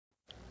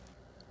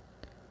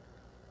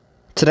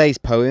Today's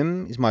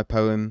poem is my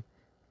poem,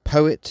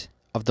 Poet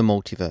of the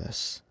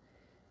Multiverse,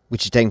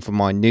 which is taken from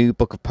my new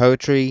book of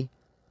poetry,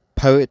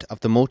 Poet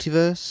of the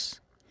Multiverse,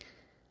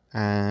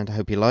 and I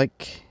hope you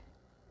like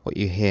what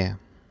you hear.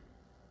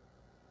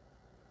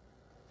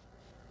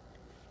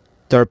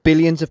 There are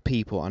billions of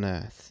people on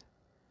Earth.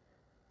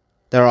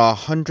 There are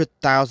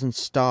 100,000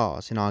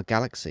 stars in our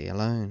galaxy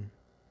alone.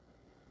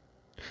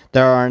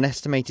 There are an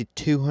estimated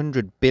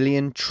 200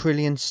 billion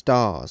trillion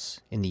stars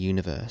in the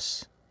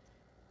universe.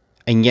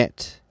 And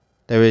yet,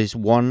 there is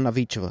one of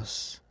each of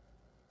us.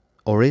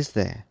 Or is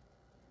there?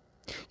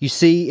 You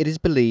see, it is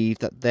believed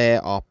that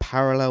there are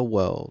parallel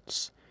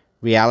worlds,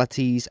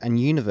 realities and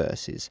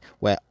universes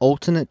where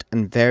alternate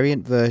and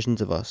variant versions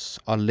of us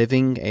are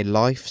living a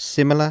life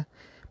similar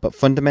but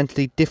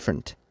fundamentally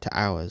different to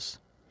ours.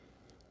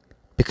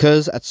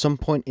 Because at some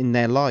point in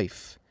their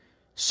life,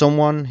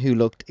 someone who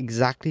looked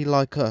exactly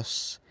like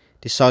us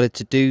decided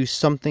to do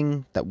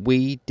something that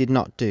we did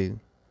not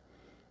do.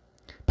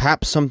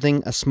 Perhaps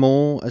something as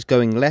small as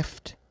going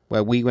left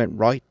where we went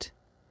right.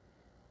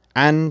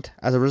 And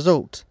as a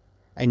result,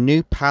 a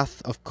new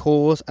path of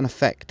cause and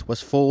effect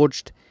was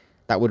forged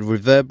that would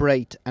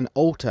reverberate and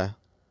alter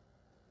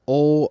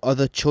all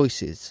other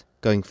choices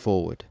going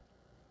forward.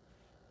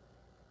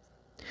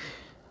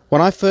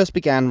 When I first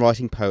began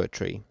writing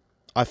poetry,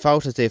 I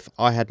felt as if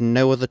I had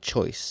no other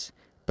choice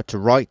but to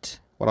write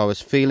what I was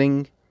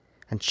feeling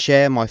and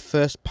share my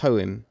first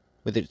poem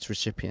with its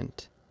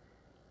recipient.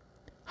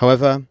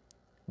 However,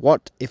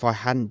 what if I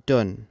hadn't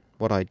done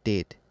what I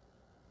did?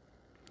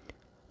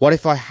 What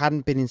if I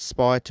hadn't been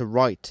inspired to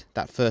write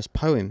that first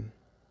poem?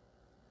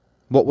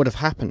 What would have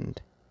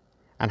happened?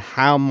 And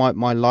how might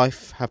my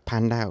life have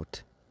panned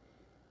out?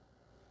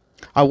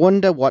 I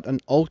wonder what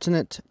an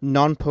alternate,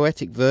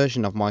 non-poetic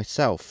version of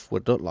myself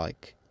would look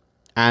like.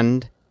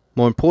 And,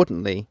 more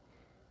importantly,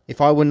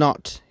 if I were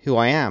not who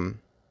I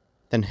am,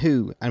 then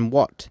who and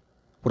what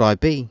would I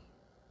be?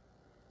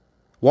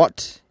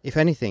 What, if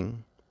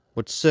anything,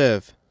 would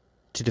serve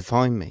to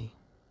define me?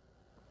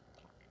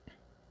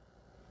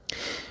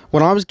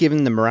 When I was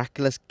given the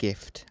miraculous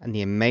gift and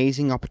the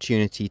amazing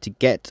opportunity to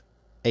get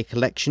a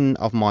collection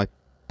of my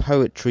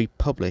poetry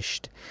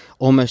published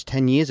almost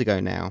 10 years ago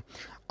now,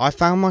 I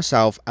found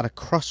myself at a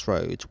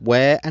crossroads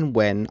where and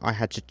when I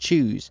had to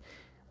choose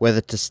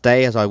whether to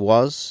stay as I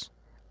was,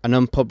 an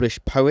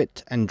unpublished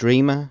poet and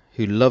dreamer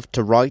who loved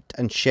to write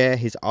and share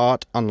his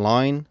art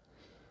online,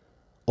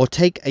 or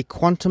take a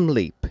quantum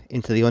leap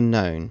into the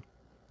unknown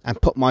and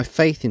put my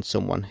faith in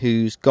someone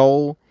whose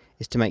goal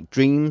is to make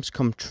dreams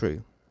come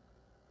true.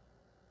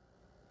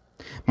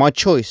 My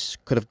choice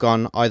could have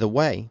gone either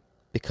way,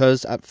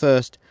 because at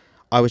first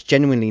I was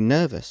genuinely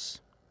nervous.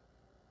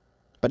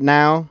 But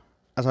now,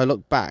 as I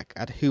look back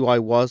at who I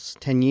was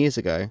 10 years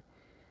ago,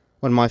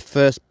 when my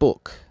first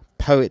book,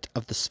 Poet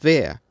of the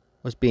Sphere,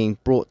 was being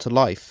brought to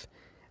life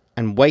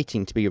and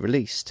waiting to be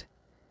released,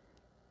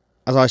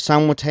 as I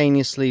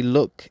simultaneously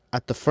look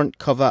at the front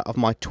cover of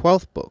my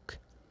 12th book,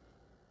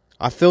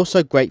 I feel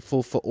so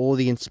grateful for all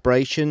the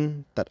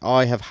inspiration that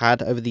I have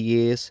had over the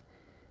years,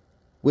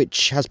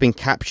 which has been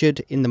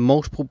captured in the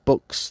multiple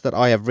books that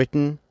I have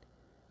written,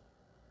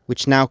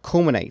 which now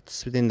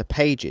culminates within the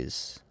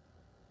pages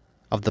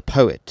of the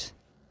Poet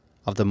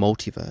of the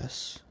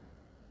Multiverse.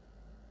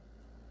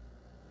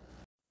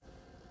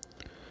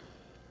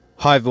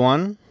 Hi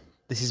everyone,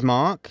 this is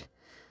Mark,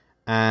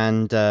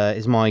 and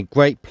it's my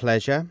great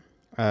pleasure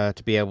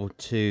to be able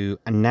to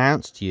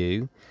announce to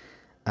you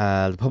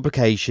the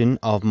publication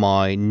of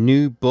my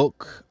new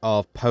book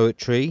of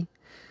poetry,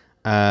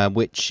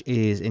 which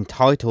is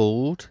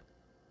entitled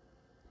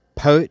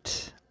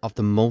Poet of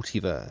the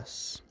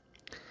Multiverse.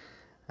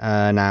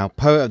 Now,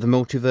 Poet of the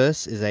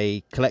Multiverse is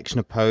a collection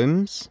of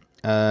poems,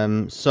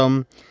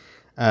 some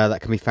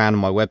that can be found on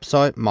my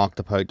website,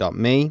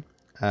 markthepoet.me,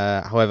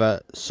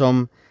 however,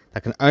 some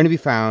that can only be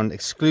found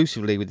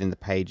exclusively within the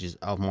pages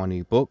of my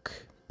new book,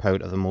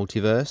 Poet of the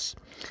Multiverse.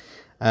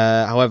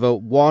 However,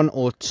 one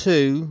or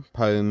two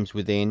poems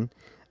within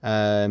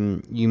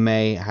you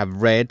may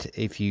have read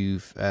if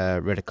you've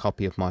read a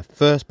copy of my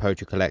first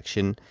poetry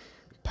collection,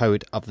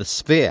 Poet of the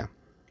Sphere.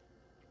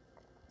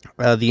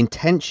 The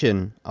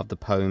intention of the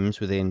poems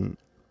within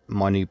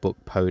my new book,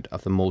 Poet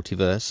of the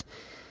Multiverse,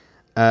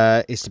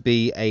 is to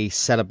be a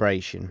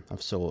celebration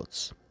of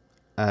sorts.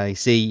 You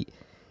see,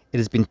 it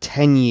has been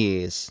 10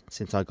 years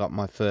since I got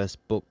my first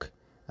book,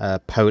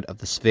 Poet of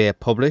the Sphere,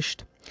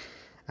 published.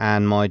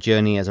 And my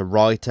journey as a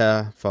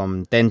writer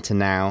from then to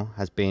now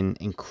has been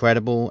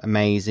incredible,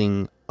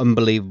 amazing,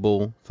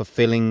 unbelievable,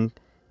 fulfilling,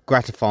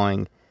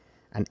 gratifying,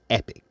 and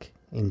epic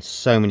in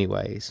so many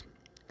ways.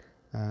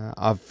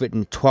 I've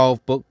written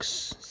 12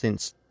 books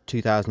since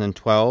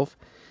 2012,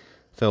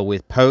 filled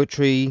with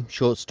poetry,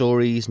 short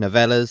stories,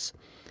 novellas.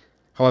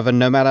 However,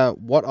 no matter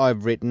what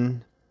I've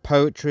written,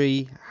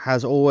 poetry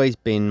has always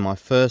been my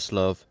first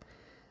love,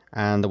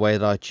 and the way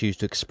that I choose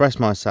to express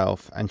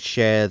myself and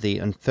share the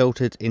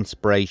unfiltered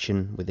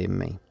inspiration within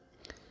me.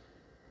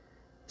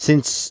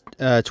 Since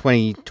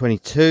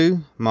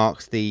 2022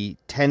 marks the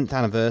 10th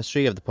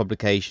anniversary of the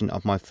publication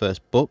of my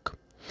first book,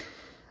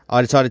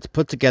 I decided to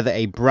put together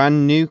a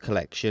brand new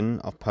collection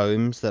of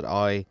poems that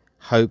I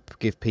hope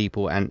give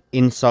people an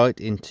insight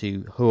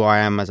into who I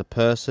am as a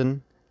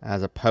person,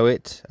 as a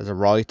poet, as a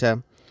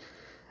writer,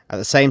 at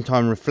the same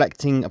time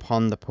reflecting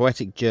upon the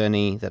poetic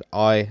journey that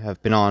I have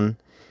been on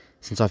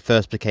since I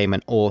first became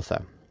an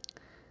author.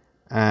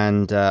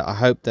 And I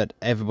hope that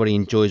everybody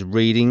enjoys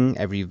reading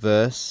every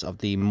verse of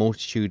the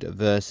multitude of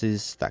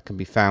verses that can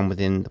be found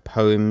within the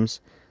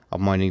poems of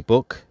my new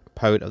book,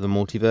 Poet of the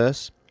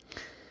Multiverse.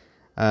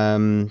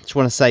 Just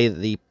want to say that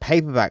the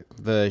paperback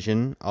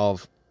version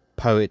of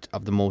Poet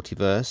of the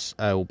Multiverse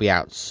will be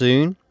out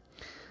soon.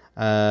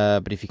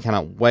 But if you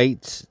cannot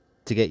wait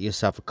to get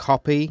yourself a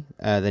copy,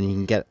 then you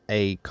can get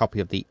a copy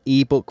of the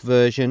ebook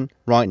version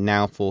right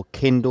now for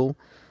Kindle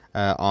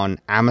on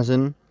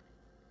Amazon.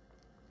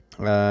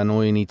 And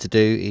all you need to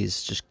do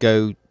is just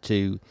go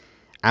to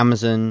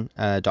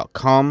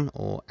amazon.com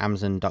or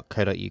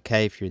amazon.co.uk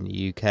if you're in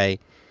the UK.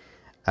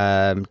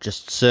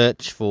 Just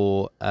search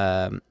for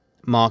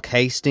Mark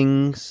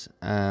Hastings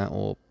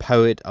or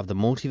Poet of the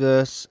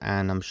Multiverse,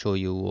 and I'm sure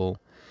you will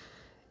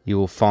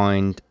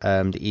find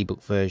the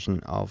ebook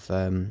version of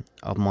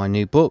my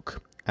new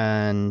book.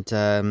 And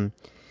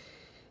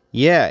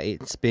yeah,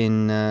 it's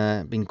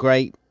been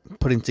great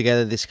putting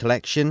together this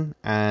collection,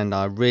 and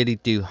I really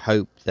do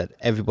hope that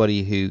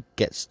everybody who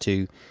gets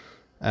to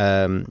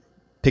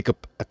pick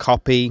up a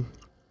copy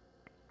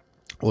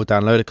or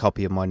download a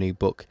copy of my new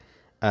book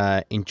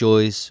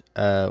enjoys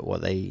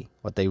what they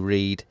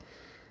read.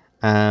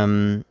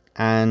 Yeah,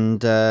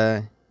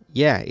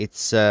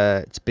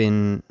 it's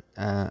been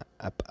a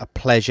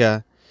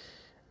pleasure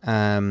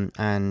and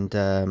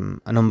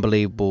an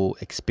unbelievable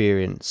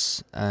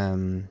experience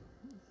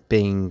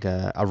being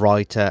a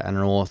writer and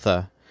an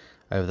author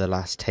over the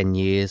last 10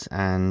 years,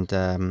 and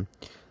I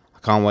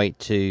can't wait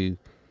to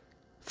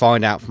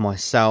find out for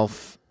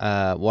myself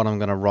what I'm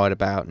going to write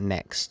about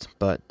next.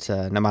 But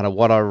no matter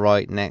what I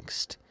write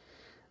next,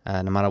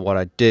 no matter what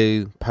I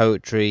do,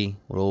 poetry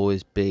will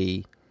always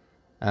be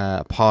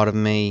a part of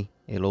me.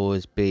 It'll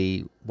always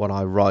be what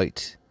I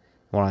write,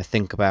 what I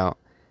think about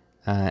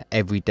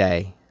every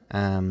day.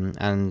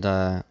 And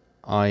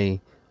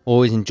I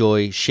always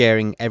enjoy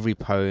sharing every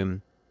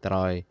poem that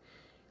I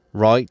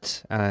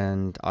write,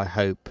 and I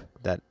hope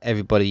that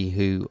everybody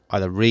who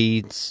either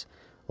reads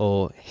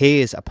or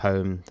hears a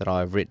poem that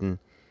I've written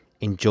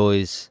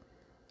enjoys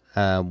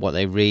what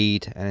they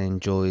read and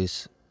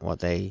enjoys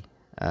what they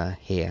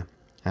hear.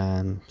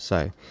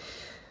 So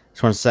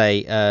just want to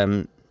say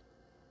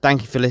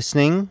thank you for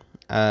listening.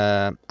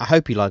 I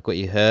hope you like what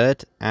you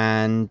heard,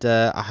 and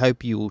I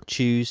hope you will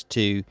choose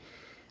to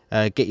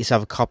get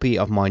yourself a copy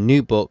of my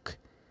new book,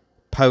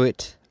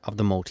 Poet of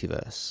the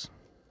Multiverse.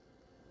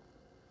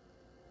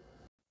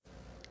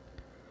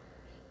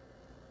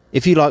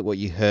 If you like what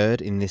you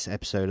heard in this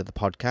episode of the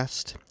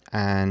podcast,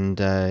 and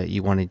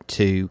you wanted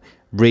to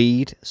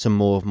read some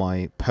more of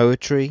my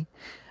poetry,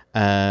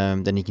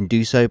 then you can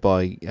do so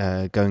by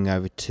going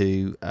over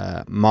to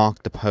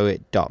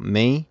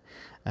markthepoet.me.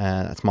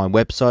 That's my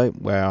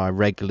website where I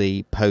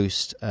regularly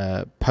post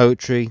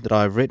poetry that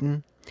I've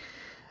written.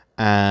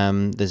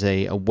 There's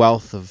a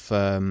wealth of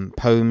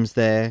poems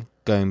there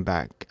going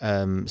back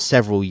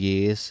several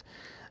years.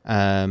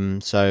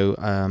 So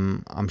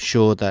I'm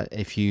sure that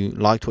if you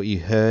liked what you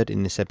heard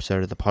in this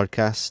episode of the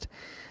podcast,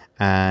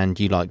 and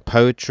you like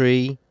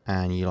poetry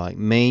and you like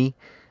me,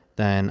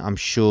 then I'm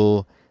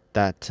sure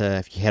that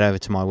if you head over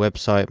to my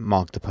website,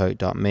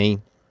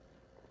 markthepoet.me,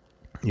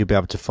 you'll be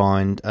able to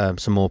find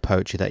some more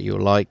poetry that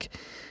you'll like.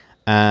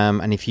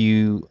 And if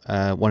you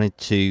wanted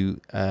to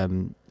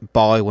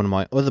buy one of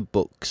my other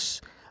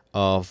books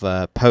of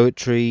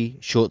poetry,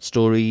 short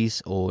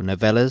stories, or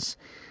novellas,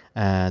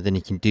 then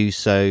you can do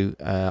so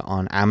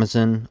on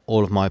Amazon.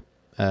 All of my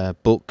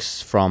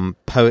books, from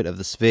Poet of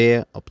the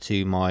Sphere up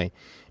to my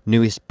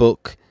newest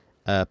book,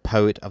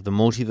 Poet of the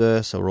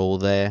Multiverse, are all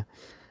there.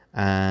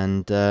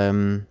 And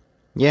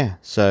yeah,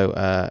 so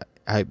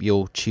I hope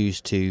you'll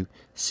choose to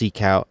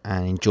seek out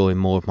and enjoy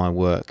more of my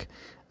work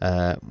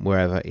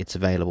wherever it's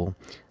available.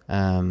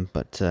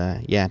 But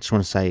yeah, I just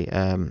want to say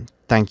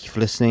thank you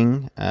for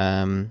listening,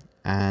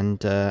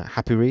 and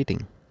happy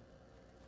reading.